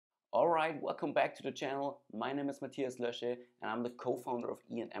Alright, welcome back to the channel. My name is Matthias Loesche and I'm the co-founder of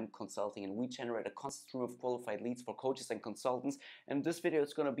E&M Consulting, and we generate a constant stream of qualified leads for coaches and consultants. And this video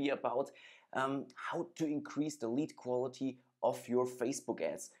is going to be about how to increase the lead quality of your Facebook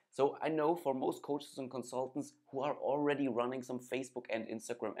ads. So I know for most coaches and consultants who are already running some Facebook and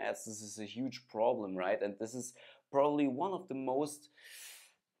Instagram ads, this is a huge problem, right? And this is probably one of the most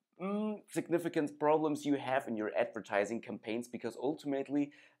significant problems you have in your advertising campaigns, because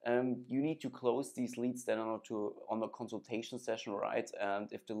ultimately you need to close these leads then on a consultation session, right?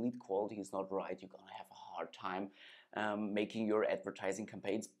 And if the lead quality is not right, you're gonna have a hard time making your advertising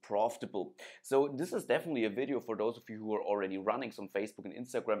campaigns profitable. So this is definitely a video for those of you who are already running some Facebook and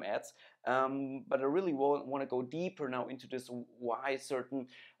Instagram ads, but I really want to go deeper now into this, why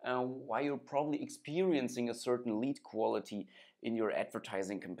you're probably experiencing a certain lead quality in your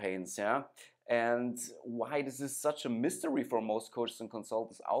advertising campaigns, yeah, and why this is such a mystery for most coaches and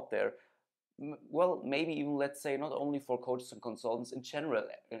consultants out there. Well, maybe even, let's say, not only for coaches and consultants, in general,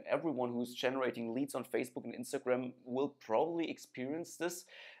 everyone who's generating leads on Facebook and Instagram will probably experience this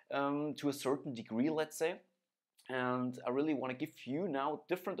to a certain degree, let's say. And I really want to give you now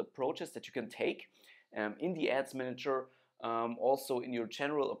different approaches that you can take in the Ads Manager, also in your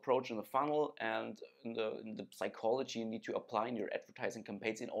general approach in the funnel, and in the psychology you need to apply in your advertising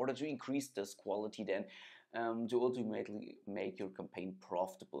campaigns in order to increase this quality then to ultimately make your campaign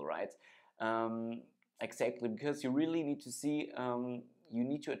profitable, right? Exactly, because you really need to see, you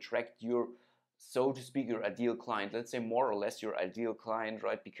need to attract your, so to speak, your ideal client, let's say more or less your ideal client,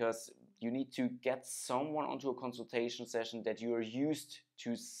 right? Because you need to get someone onto a consultation session that you are used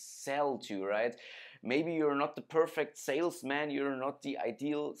to sell to, right? Maybe you're not the perfect salesman, you're not the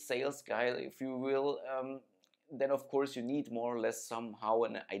ideal sales guy, if you will, then of course you need more or less somehow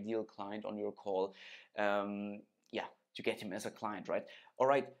an ideal client on your call, yeah, to get him as a client, right? All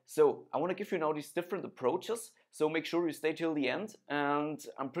right, so I want to give you now these different approaches, so make sure you stay till the end, and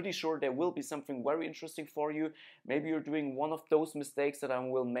I'm pretty sure there will be something very interesting for you. Maybe you're doing one of those mistakes that I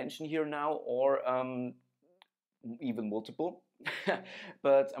will mention here now, or even multiple,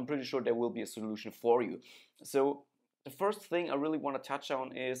 but I'm pretty sure there will be a solution for you. So the first thing I really want to touch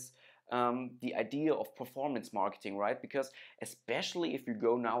on is the idea of performance marketing, right? Because especially if you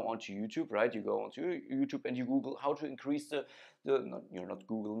go now onto YouTube, right? You go onto YouTube and you Google how to increase you're not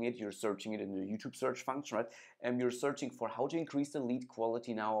Googling it, you're searching it in the YouTube search function, right? And you're searching for how to increase the lead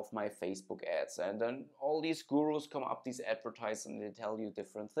quality now of my Facebook ads. And then all these gurus come up, these advertisers, and they tell you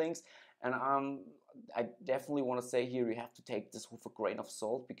different things. And I definitely want to say here, you have to take this with a grain of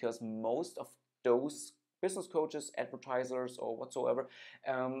salt, because most of those business coaches, advertisers, or whatsoever,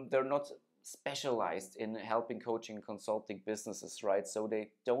 they're not specialized in helping coaching and consulting businesses, right? So they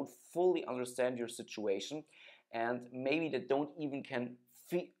don't fully understand your situation, and maybe they don't even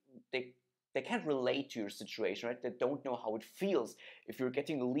they can't relate to your situation, right? They don't know how it feels if you're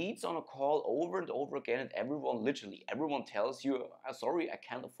getting leads on a call over and over again, and literally everyone tells you, sorry, I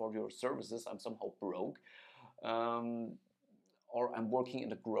can't afford your services, I'm somehow broke. Or I'm working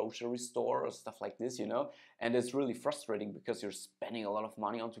in a grocery store or stuff like this, you know, and it's really frustrating because you're spending a lot of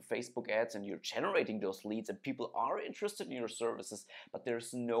money onto Facebook ads and you're generating those leads and people are interested in your services, but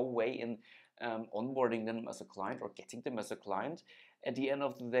there's no way in onboarding them as a client or getting them as a client at the end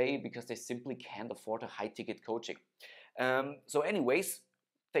of the day, because they simply can't afford a high-ticket coaching. So anyways,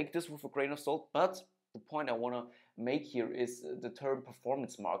 take this with a grain of salt, but the point I want to make here is the term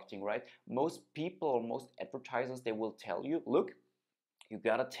performance marketing, right? Most people or most advertisers, they will tell you, look, you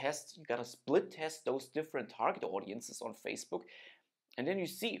gotta split test those different target audiences on Facebook, and then you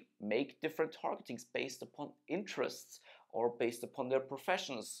see, make different targetings based upon interests or based upon their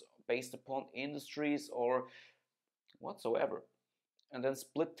professions, based upon industries or whatsoever, and then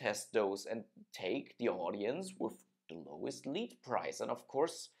split test those and take the audience with the lowest lead price. And of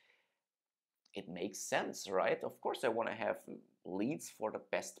course, it makes sense, right? Of course I want to have leads for the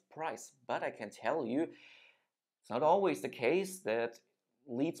best price, but I can tell you it's not always the case that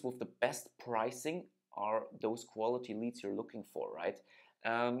leads with the best pricing are those quality leads you're looking for, right?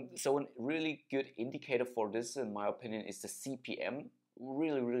 So a really good indicator for this, in my opinion, is the CPM.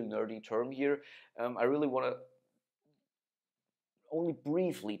 Really nerdy term here. I really want to only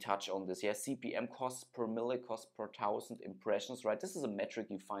briefly touch on this. Yeah, CPM, costs per milli, cost per 1,000 impressions, right? This is a metric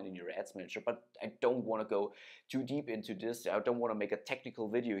you find in your ads manager, but I don't want to go too deep into this. I don't want to make a technical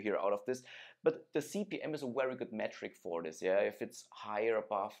video here out of this, but the CPM is a very good metric for this. Yeah, if it's higher,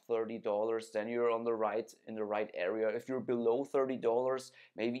 above $30, then you're on in the right area. If you're below $30,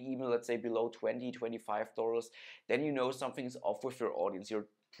 maybe even, let's say, below $20, $25, then you know something's off with your audience. You're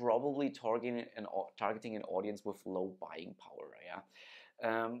probably targeting an audience with low buying power. Yeah,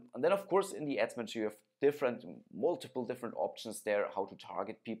 And then, of course, in the ads manager, you have multiple different options there, how to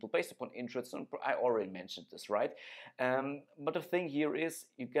target people based upon interests. And I already mentioned this, right? But the thing here is,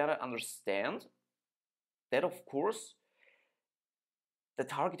 you gotta understand that, of course, the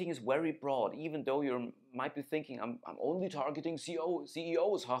targeting is very broad. Even though you might be thinking, I'm only targeting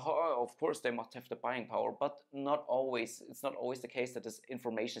CEOs, haha, of course they must have the buying power, but not always. It's not always the case that this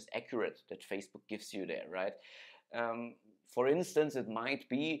information is accurate that Facebook gives you there, right? For instance, it might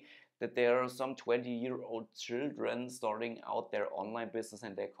be that there are some 20-year-old children starting out their online business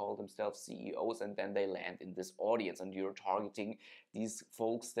and they call themselves CEOs, and then they land in this audience, and you're targeting these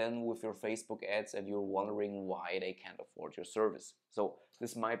folks then with your Facebook ads, and you're wondering why they can't afford your service. So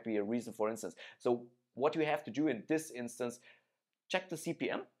this might be a reason, for instance. So what you have to do in this instance, check the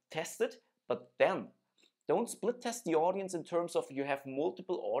CPM, test it, but then don't split test the audience in terms of you have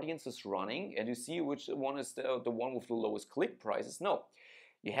multiple audiences running and you see which one is the one with the lowest click prices. No,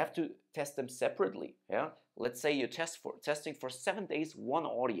 you have to test them separately. Yeah, let's say you're testing for 7 days one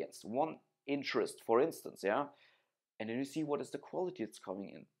audience, one interest, for instance. Yeah, and then you see what is the quality that's coming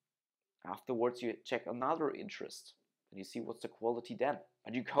in. Afterwards, you check another interest and you see what's the quality then.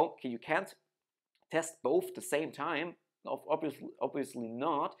 And you can't test both at the same time. Obviously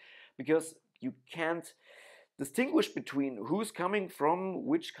not, because you can't distinguish between who's coming from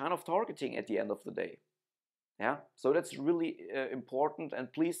which kind of targeting at the end of the day. Yeah, so that's really important.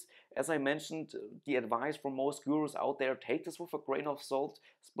 And please, as I mentioned, the advice from most gurus out there, take this with a grain of salt.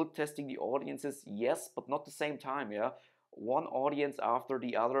 Split testing the audiences, yes, but not the same time. Yeah, one audience after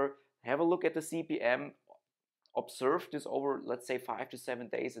the other. Have a look at the CPM. Observe this over, let's say, 5 to 7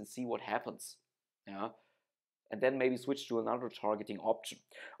 days and see what happens. Yeah, and then maybe switch to another targeting option.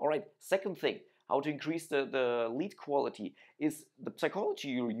 All right, second thing, how to increase the lead quality is the psychology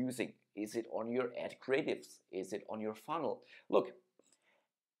you're using. Is it on your ad creatives? Is it on your funnel? Look,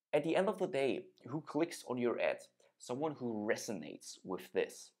 at the end of the day, who clicks on your ad? Someone who resonates with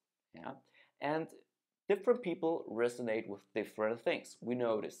this. Yeah, and different people resonate with different things. We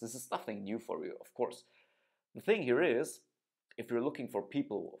know this. This is nothing new for you, of course. The thing here is, if you're looking for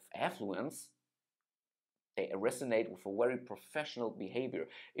people of affluence, they resonate with a very professional behavior.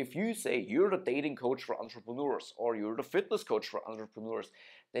 If you say you're the dating coach for entrepreneurs or you're the fitness coach for entrepreneurs,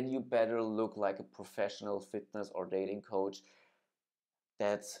 then you better look like a professional fitness or dating coach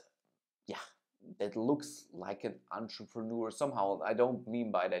that looks like an entrepreneur somehow. I don't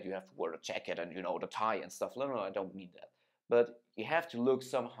mean by that you have to wear a jacket and the tie and stuff. No, I don't mean that. But you have to look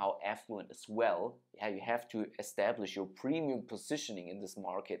somehow affluent as well. Yeah, you have to establish your premium positioning in this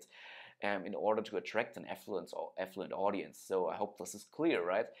market in order to attract an affluent audience. So I hope this is clear,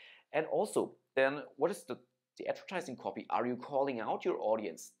 right? And also, then what is the advertising copy? Are you calling out your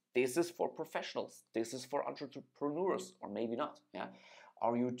audience? This is for professionals. This is for entrepreneurs, or maybe not. Yeah.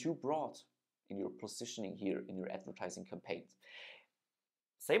 Are you too broad in your positioning here in your advertising campaigns?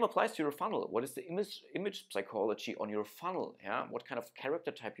 Same applies to your funnel. What is the image psychology on your funnel? Yeah. What kind of character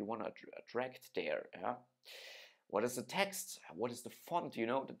type you want to attract there? Yeah. What is the text? What is the font?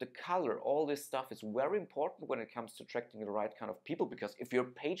 The color, all this stuff is very important when it comes to attracting the right kind of people, because if your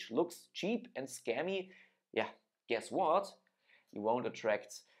page looks cheap and scammy, yeah, guess what? You won't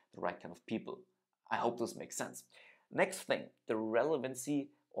attract the right kind of people. I hope this makes sense. Next thing, the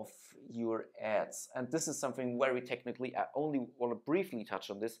relevancy of your ads. And this is something very technically, I only want to briefly touch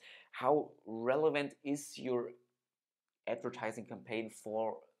on this. How relevant is your advertising campaign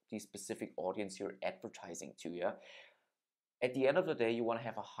for the specific audience you're advertising to? Yeah, at the end of the day, you want to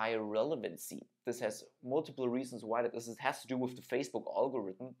have a higher relevancy. This has multiple reasons why that is. It has to do with the Facebook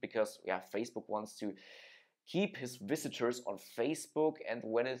algorithm, because Facebook wants to keep his visitors on Facebook, and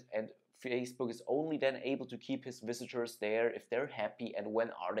Facebook is only then able to keep his visitors there if they're happy. And when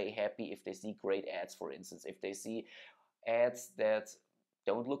are they happy? If they see great ads, for instance. If they see ads that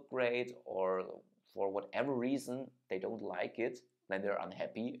don't look great, or for whatever reason they don't like it, then they're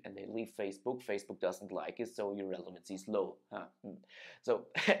unhappy and they leave Facebook. Facebook doesn't like it, so your relevancy is low. So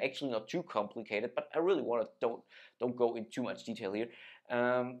actually not too complicated, but I really want to don't go in too much detail here.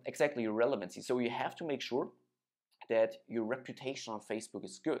 Exactly, your relevancy. So you have to make sure that your reputation on Facebook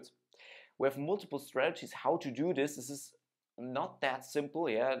is good. We have multiple strategies how to do this. This is not that simple.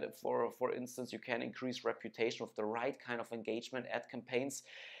 Yeah, for instance, you can increase reputation with the right kind of engagement ad campaigns.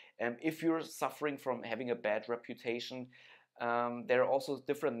 If you're suffering from having a bad reputation, there are also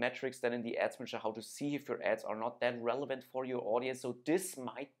different metrics than in the ads manager, how to see if your ads are not that relevant for your audience. So this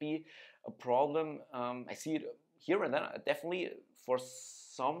might be a problem. I see it here and then. Definitely for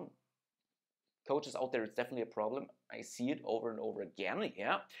some coaches out there, it's definitely a problem. I see it over and over again.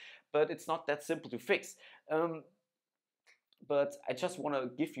 Yeah, but it's not that simple to fix. but I just want to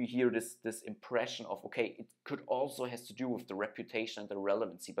give you here this impression of, okay, it could also has to do with the reputation and the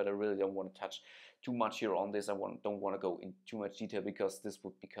relevancy, but I really don't want to touch too much here on this. Don't want to go in too much detail because this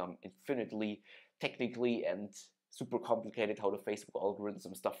would become infinitely technically and super complicated how the Facebook algorithms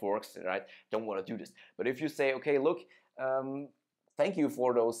and stuff works, right? Don't want to do this. But if you say, okay, look, thank you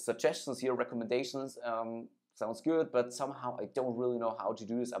for those suggestions here, recommendations. Sounds good, but somehow I don't really know how to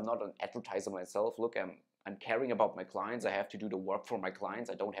do this. I'm not an advertiser myself. Look, I'm caring about my clients. I have to do the work for my clients.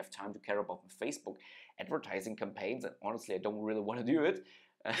 I don't have time to care about my Facebook advertising campaigns, and honestly, I don't really want to do it.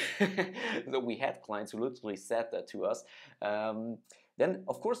 So we had clients who literally said that to us. Then,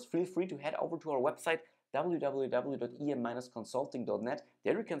 of course, feel free to head over to our website, www.em-consulting.net.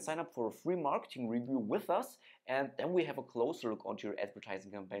 There you can sign up for a free marketing review with us, and then we have a closer look onto your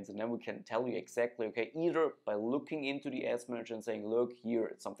advertising campaigns, and then we can tell you exactly, okay, either by looking into the ads manager and saying, look,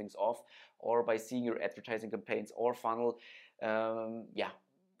 here something's off, or by seeing your advertising campaigns or funnel,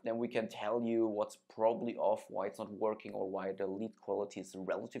 then we can tell you what's probably off, why it's not working, or why the lead quality is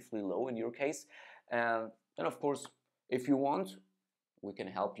relatively low in your case. And then, of course, if you want, we can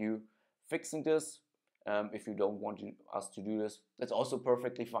help you fixing this. If you don't want us to do this, that's also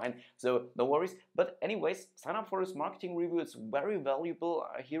perfectly fine. So no worries. But anyways, sign up for this marketing review. It's very valuable.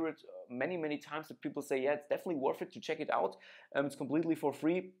 I hear it many times that people say, yeah, it's definitely worth it to check it out. It's completely for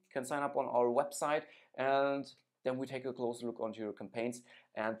free. You can sign up on our website, and then we take a closer look onto your campaigns.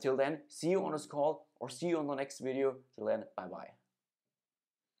 And till then, see you on this call or see you on the next video. Till then, bye-bye.